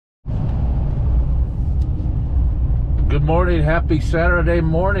Good morning, happy Saturday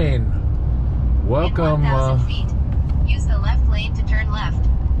morning. Welcome. In 1,000 feet, use the left lane to turn left.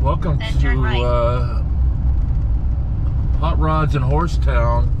 Welcome Then to turn right. Hotrods in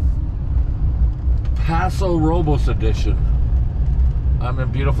Horsetown, Paso Robles edition. I'm in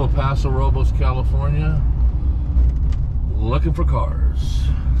beautiful Paso Robles, California, looking for cars.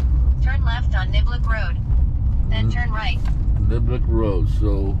 Turn left on Niblick Road, then turn right. Niblick Road.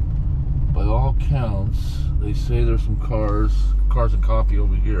 So, by all counts, they say there's some cars and coffee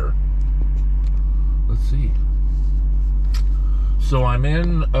over here. Let's see. So I'm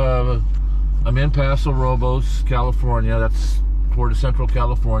in Paso Robles, California. That's toward Central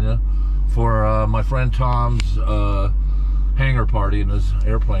California for my friend Tom's hangar party in his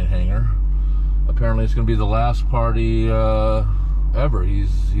airplane hangar. Apparently, it's going to be the last party ever.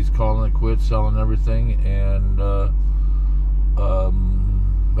 He's calling it quits, selling everything, and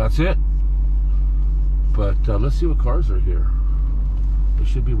that's it. But let's see what cars are here. They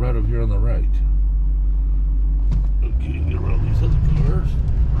should be right over here on the right. Okay, get around these other cars.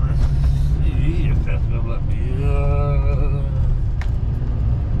 Let's see if that's gonna let me.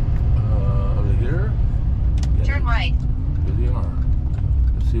 Are they here? Yeah. Turn right. Here they are.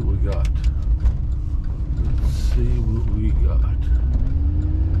 Let's see what we got. Let's see what we got.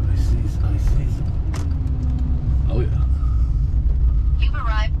 I see some. Oh yeah. You've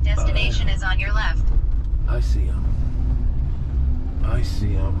arrived. Destination is on your left. I see him. I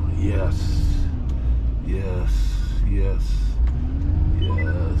see him. Yes. Yes. Yes. Yes.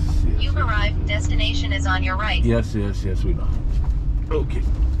 Yes. You've arrived. Destination is on your right. Yes. Yes. Yes. We know. Okay.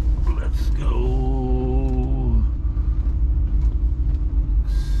 Let's go.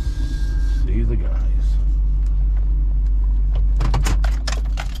 See the guys.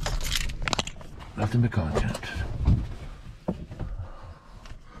 Nothing but content.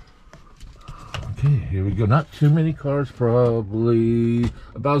 Okay, here we go. Not too many cars, probably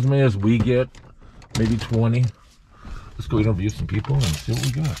about as many as we get, maybe 20. Let's go interview some people and see what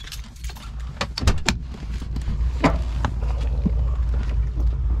we got.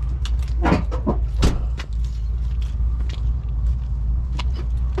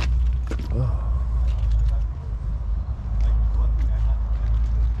 Oh.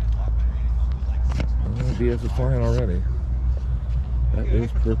 DS is flying already. That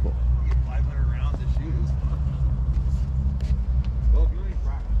is purple.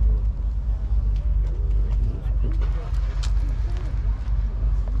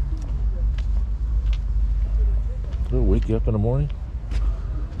 It'll wake you up in the morning.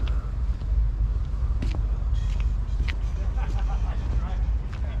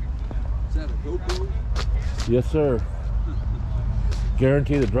 Is that a GoPro? Yes, sir.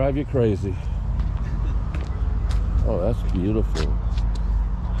 Guaranteed to drive you crazy. Oh, that's beautiful.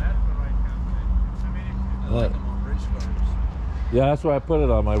 I like them on race cars. Yeah, that's why I put it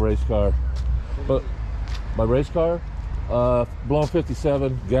on my race car. But my race car, blown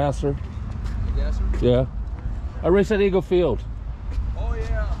 57 gasser. A gasser? Yeah. I raced at Eagle Field. Oh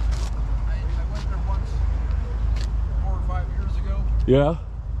yeah. I went there once 4 or 5 years ago. Yeah.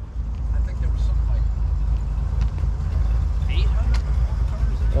 I think there was something like 800 cars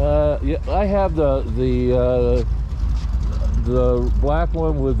in there. Yeah. I have the black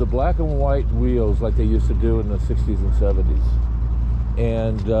one with the black and white wheels, like they used to do in the 60s and 70s.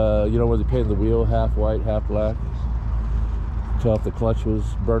 And you know where they painted the wheel half white, half black. Tell if the clutch was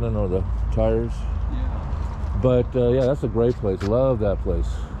burning or the tires. Yeah. But yeah, that's a great place. Love that place.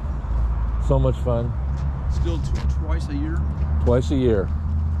 So much fun. Still twice a year. Twice a year.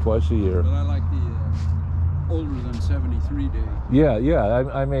 Twice a year. But I like the older than 73 day. Yeah, yeah.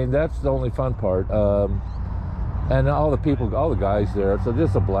 I mean, that's the only fun part. And all the people, all the guys there. So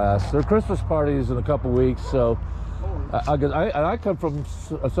just a blast. Their Christmas parties in a couple weeks. So I come from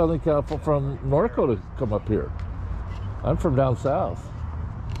Southern California, from Norco to come up here. I'm from down south.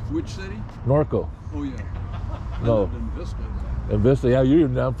 Which city? Norco. Oh yeah. I No. lived in Vista. In Vista, yeah, you're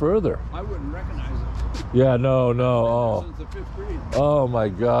even down further. I wouldn't recognize it. Yeah, no. I've been there Oh, since the 5th grade. oh my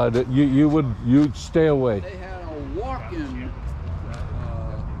God, you'd stay away. They had a walk-in,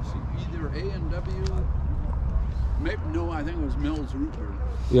 either A&W, maybe, no, I think it was Mills Root Beer.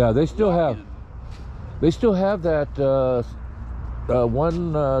 Yeah, they still have Walk-in. that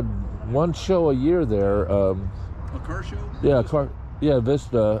one show a year there. A car show? Yeah,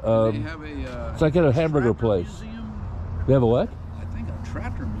 Vista. They have a It's like at a hamburger tractor place. museum. They have a what? I think a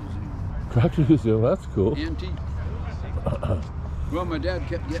tractor museum. Tractor museum. That's cool. Antique. Well, my dad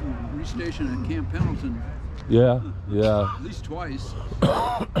kept getting restationed at Camp Pendleton. Yeah, yeah. At least twice.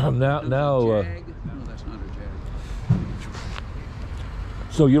 now, Jag. No, that's not a Jag.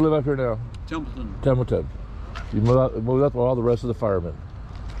 So you live up here now? Templeton. Templeton. You moved up with all the rest of the firemen.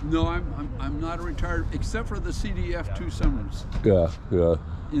 No, I'm not retired, except for the CDF 2 summers. Yeah, yeah.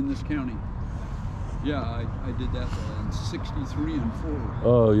 In this county. Yeah, I did that in 63 and 4.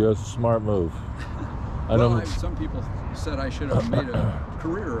 Oh, yeah, it's a smart move. Some people said I should have made a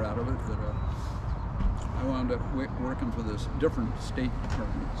career out of it, but I wound up working for this different state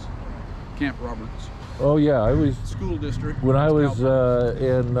departments. Camp Roberts. Oh yeah, I was school district. When I was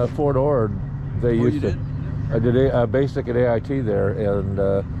in Fort Ord, they used to. I did basic at AIT there, and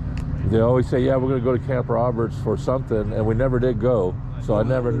they always say, "Yeah, we're going to go to Camp Roberts for something," and we never did go. So I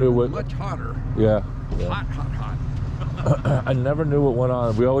never knew what. Much hotter. Yeah. Hot. I never knew what went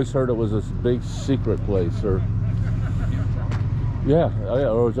on. We always heard it was this big secret place, or or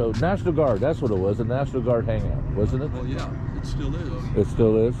it was a National Guard. That's what it was, a National Guard hangout, wasn't it? Well, yeah, it still is. It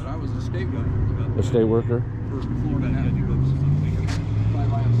still is. But I was a state worker. A state worker. For 4.5 years.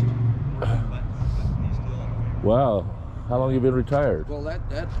 Wow. How long have you been retired? Well,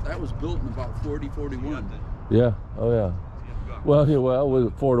 that was built in about 41. Yeah. Oh yeah. Well,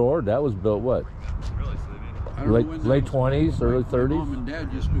 with Fort Ord, that was built what? Late 20s, early 30s. My mom and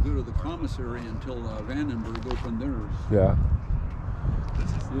dad used to go to the commissary until Vandenberg opened theirs. Yeah.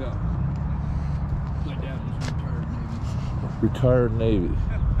 Yeah. My dad was retired Navy.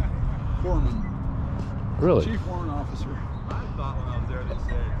 Foreman. Really? Chief warrant officer. I thought when I was there they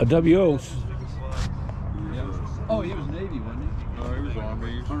said. A WO. Yeah. Oh, he was Navy, wasn't he? No, he was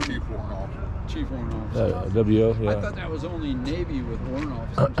Army. He was Chief warrant officer. Chief warrant officer. WO, yeah. I thought that was only Navy with warrant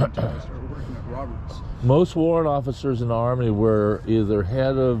officers until I started working at Roberts. Most warrant officers in the Army were either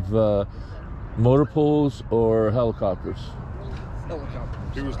head of motor pools or helicopters.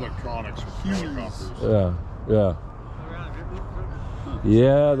 Helicopters. He was electronics with helicopters. Yeah, yeah.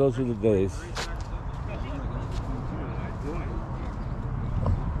 Yeah, those were the days.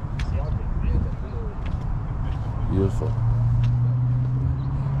 Beautiful.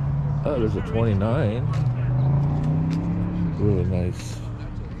 Oh, there's a 29. Really nice.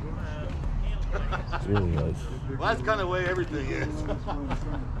 Really nice. Well, that's kind of the way everything is.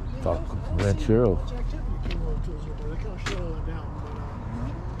 Ranchero.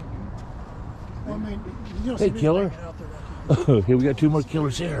 Hey, killer. Here, we got 2 more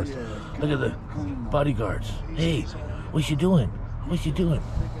killers here. Look at the bodyguards. Hey, what you doing? What you doing?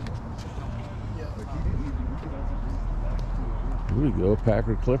 Here we go,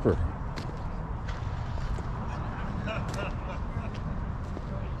 Packard Clipper.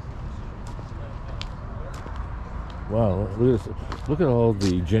 Wow, look at this. Look at all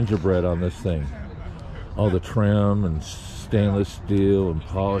the gingerbread on this thing. All the trim and stainless steel and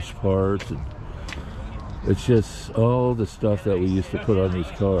polished parts. And it's just all the stuff that we used to put on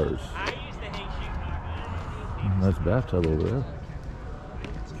these cars. Nice bathtub over there.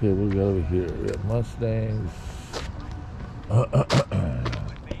 Okay, what we got over here? We got Mustangs.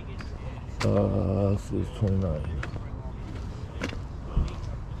 This is 29.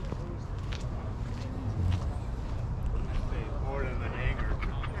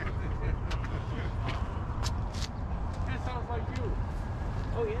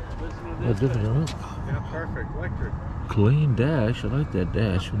 Different, Yeah, perfect. Electric. Clean dash. I like that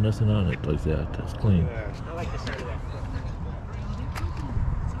dash with nothing on it like that. That's clean. Yeah. I like the sound of that.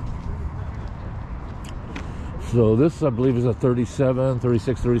 So this, I believe, is a 37,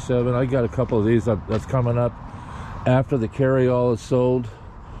 36, 37. I got a couple of these that's coming up after the carry-all is sold.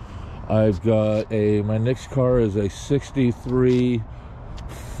 I've got my next car is a 63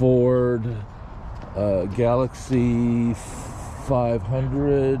 Ford Galaxy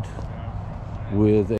 500 with